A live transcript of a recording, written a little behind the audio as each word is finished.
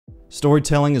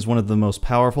Storytelling is one of the most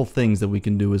powerful things that we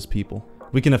can do as people.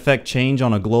 We can affect change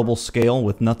on a global scale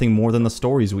with nothing more than the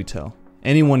stories we tell.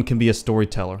 Anyone can be a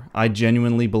storyteller. I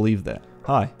genuinely believe that.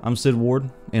 Hi, I'm Sid Ward,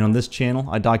 and on this channel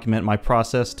I document my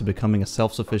process to becoming a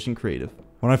self-sufficient creative.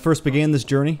 When I first began this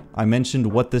journey, I mentioned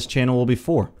what this channel will be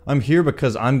for. I'm here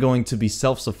because I'm going to be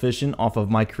self-sufficient off of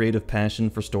my creative passion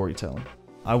for storytelling.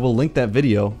 I will link that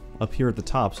video up here at the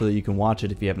top so that you can watch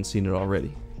it if you haven't seen it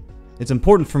already. It's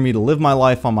important for me to live my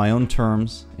life on my own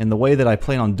terms, and the way that I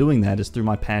plan on doing that is through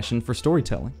my passion for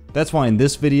storytelling. That's why in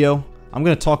this video, I'm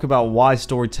going to talk about why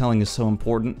storytelling is so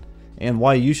important, and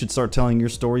why you should start telling your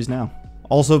stories now.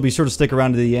 Also, be sure to stick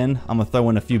around to the end. I'm going to throw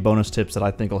in a few bonus tips that I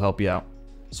think will help you out.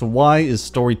 So why is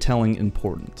storytelling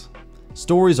important?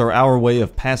 Stories are our way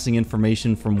of passing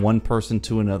information from one person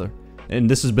to another, and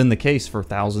this has been the case for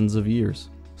thousands of years.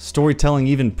 Storytelling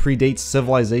even predates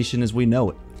civilization as we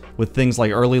know it, with things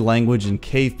like early language and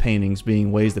cave paintings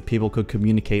being ways that people could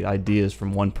communicate ideas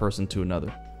from one person to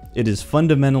another. It is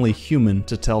fundamentally human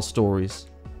to tell stories,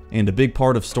 and a big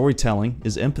part of storytelling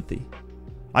is empathy.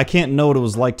 I can't know what it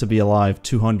was like to be alive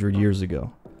 200 years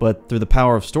ago, but through the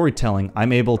power of storytelling,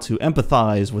 I'm able to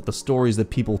empathize with the stories that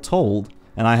people told,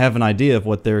 and I have an idea of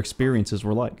what their experiences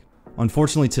were like.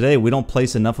 Unfortunately today, we don't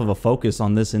place enough of a focus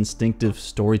on this instinctive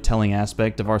storytelling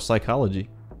aspect of our psychology.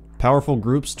 Powerful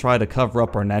groups try to cover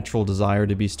up our natural desire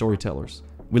to be storytellers.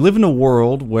 We live in a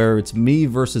world where it's me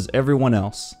versus everyone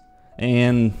else,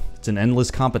 and it's an endless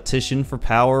competition for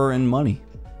power and money.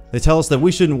 They tell us that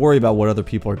we shouldn't worry about what other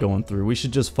people are going through, we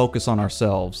should just focus on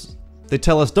ourselves. They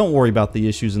tell us don't worry about the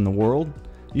issues in the world,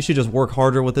 you should just work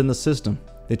harder within the system.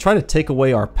 They try to take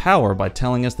away our power by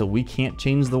telling us that we can't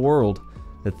change the world,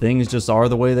 that things just are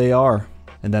the way they are,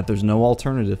 and that there's no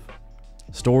alternative.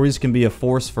 Stories can be a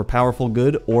force for powerful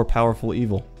good or powerful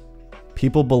evil.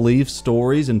 People believe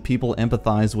stories and people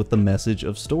empathize with the message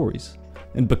of stories.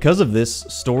 And because of this,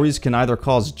 stories can either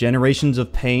cause generations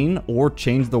of pain or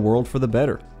change the world for the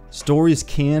better. Stories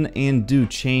can and do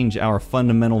change our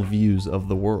fundamental views of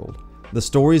the world. The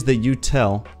stories that you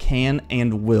tell can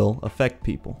and will affect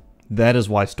people. That is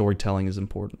why storytelling is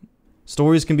important.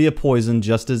 Stories can be a poison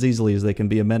just as easily as they can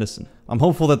be a medicine. I'm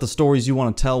hopeful that the stories you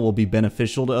want to tell will be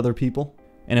beneficial to other people.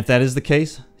 And if that is the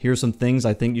case, here are some things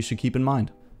I think you should keep in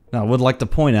mind. Now, I would like to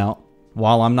point out,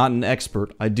 while I'm not an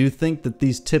expert, I do think that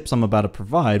these tips I'm about to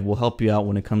provide will help you out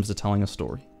when it comes to telling a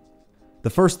story. The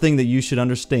first thing that you should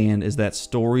understand is that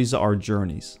stories are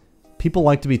journeys. People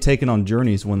like to be taken on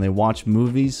journeys when they watch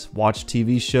movies, watch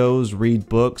TV shows, read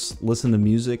books, listen to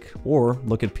music, or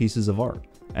look at pieces of art.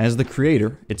 As the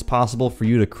creator, it's possible for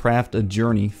you to craft a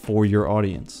journey for your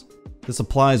audience. This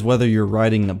applies whether you're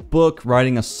writing a book,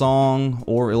 writing a song,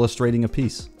 or illustrating a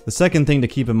piece. The second thing to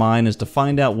keep in mind is to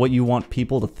find out what you want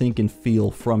people to think and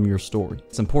feel from your story.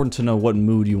 It's important to know what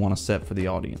mood you want to set for the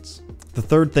audience. The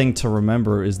third thing to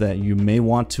remember is that you may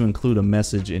want to include a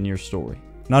message in your story.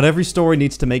 Not every story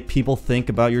needs to make people think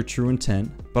about your true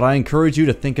intent, but I encourage you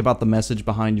to think about the message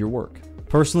behind your work.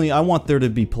 Personally, I want there to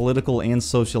be political and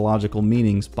sociological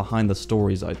meanings behind the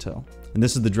stories I tell. And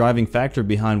this is the driving factor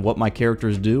behind what my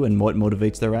characters do and what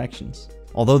motivates their actions.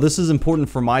 Although this is important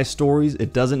for my stories,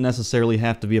 it doesn't necessarily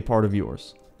have to be a part of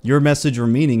yours. Your message or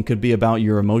meaning could be about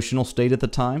your emotional state at the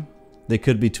time. They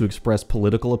could be to express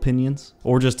political opinions,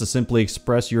 or just to simply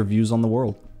express your views on the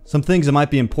world. Some things that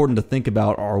might be important to think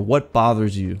about are what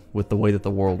bothers you with the way that the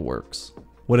world works.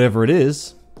 Whatever it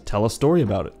is, tell a story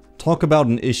about it. Talk about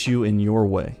an issue in your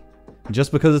way.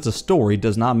 Just because it's a story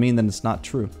does not mean that it's not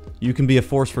true. You can be a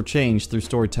force for change through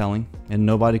storytelling, and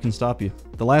nobody can stop you.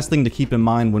 The last thing to keep in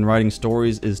mind when writing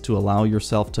stories is to allow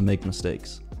yourself to make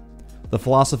mistakes. The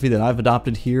philosophy that I've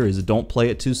adopted here is don't play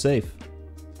it too safe.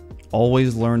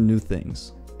 Always learn new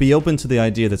things. Be open to the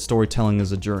idea that storytelling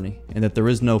is a journey, and that there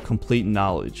is no complete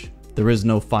knowledge. There is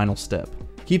no final step.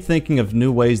 Keep thinking of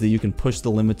new ways that you can push the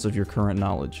limits of your current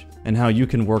knowledge, and how you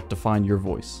can work to find your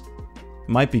voice. It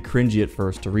might be cringy at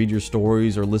first to read your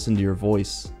stories or listen to your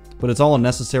voice, but it's all a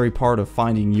necessary part of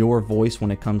finding your voice when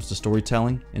it comes to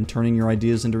storytelling and turning your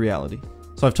ideas into reality.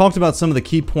 So I've talked about some of the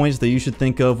key points that you should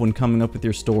think of when coming up with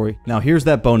your story. Now here's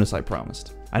that bonus I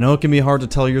promised. I know it can be hard to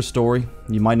tell your story.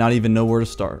 You might not even know where to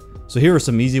start. So here are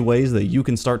some easy ways that you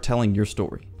can start telling your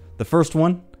story. The first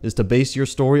one is to base your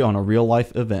story on a real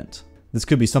life event. This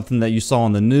could be something that you saw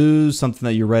on the news, something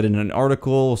that you read in an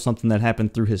article, something that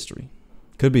happened through history.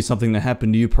 Could be something that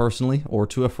happened to you personally or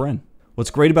to a friend. What's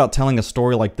great about telling a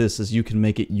story like this is you can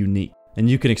make it unique, and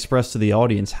you can express to the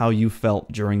audience how you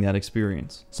felt during that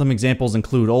experience. Some examples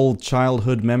include old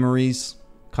childhood memories,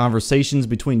 conversations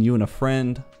between you and a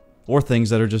friend, or things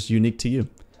that are just unique to you.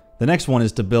 The next one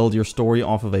is to build your story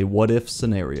off of a what-if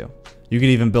scenario. You could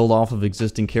even build off of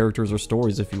existing characters or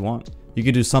stories if you want. You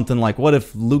could do something like, what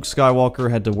if Luke Skywalker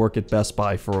had to work at Best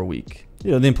Buy for a week? You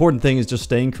know, the important thing is just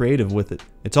staying creative with it.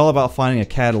 It's all about finding a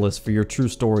catalyst for your true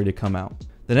story to come out.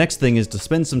 The next thing is to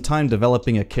spend some time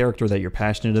developing a character that you're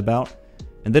passionate about,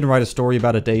 and then write a story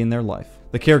about a day in their life.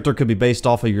 The character could be based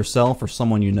off of yourself or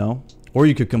someone you know, or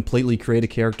you could completely create a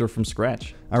character from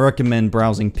scratch. I recommend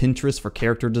browsing Pinterest for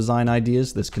character design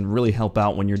ideas. This can really help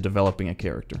out when you're developing a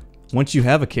character. Once you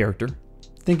have a character,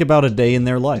 think about a day in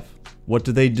their life. What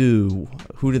do they do?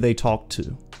 Who do they talk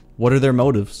to? What are their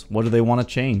motives? What do they want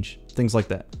to change? Things like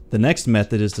that. The next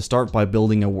method is to start by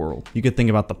building a world. You could think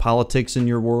about the politics in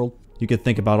your world. You could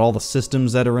think about all the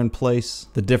systems that are in place,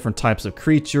 the different types of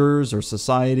creatures or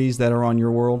societies that are on your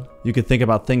world. You could think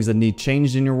about things that need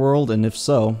changed in your world, and if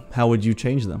so, how would you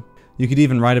change them? You could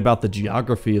even write about the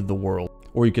geography of the world,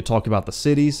 or you could talk about the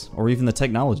cities, or even the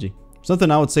technology. Something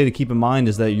I would say to keep in mind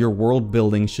is that your world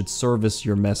building should service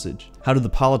your message. How do the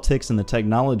politics and the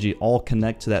technology all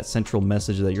connect to that central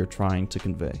message that you're trying to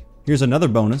convey? Here's another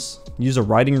bonus. Use a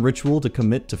writing ritual to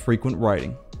commit to frequent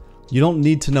writing. You don't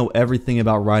need to know everything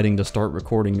about writing to start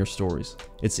recording your stories.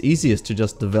 It's easiest to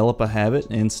just develop a habit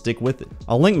and stick with it.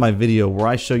 I'll link my video where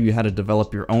I show you how to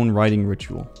develop your own writing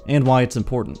ritual and why it's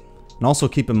important. And also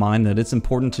keep in mind that it's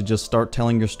important to just start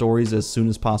telling your stories as soon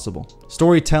as possible.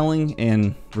 Storytelling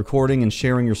and recording and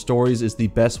sharing your stories is the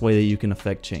best way that you can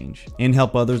affect change and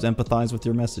help others empathize with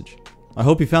your message. I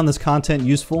hope you found this content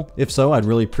useful. If so, I'd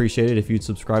really appreciate it if you'd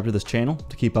subscribe to this channel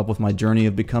to keep up with my journey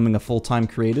of becoming a full-time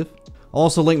creative. I'll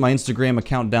also link my Instagram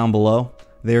account down below.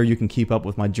 There you can keep up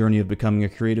with my journey of becoming a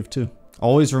creative too.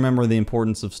 Always remember the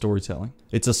importance of storytelling.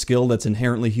 It's a skill that's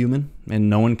inherently human, and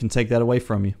no one can take that away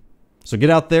from you. So get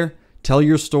out there, tell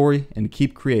your story, and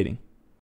keep creating.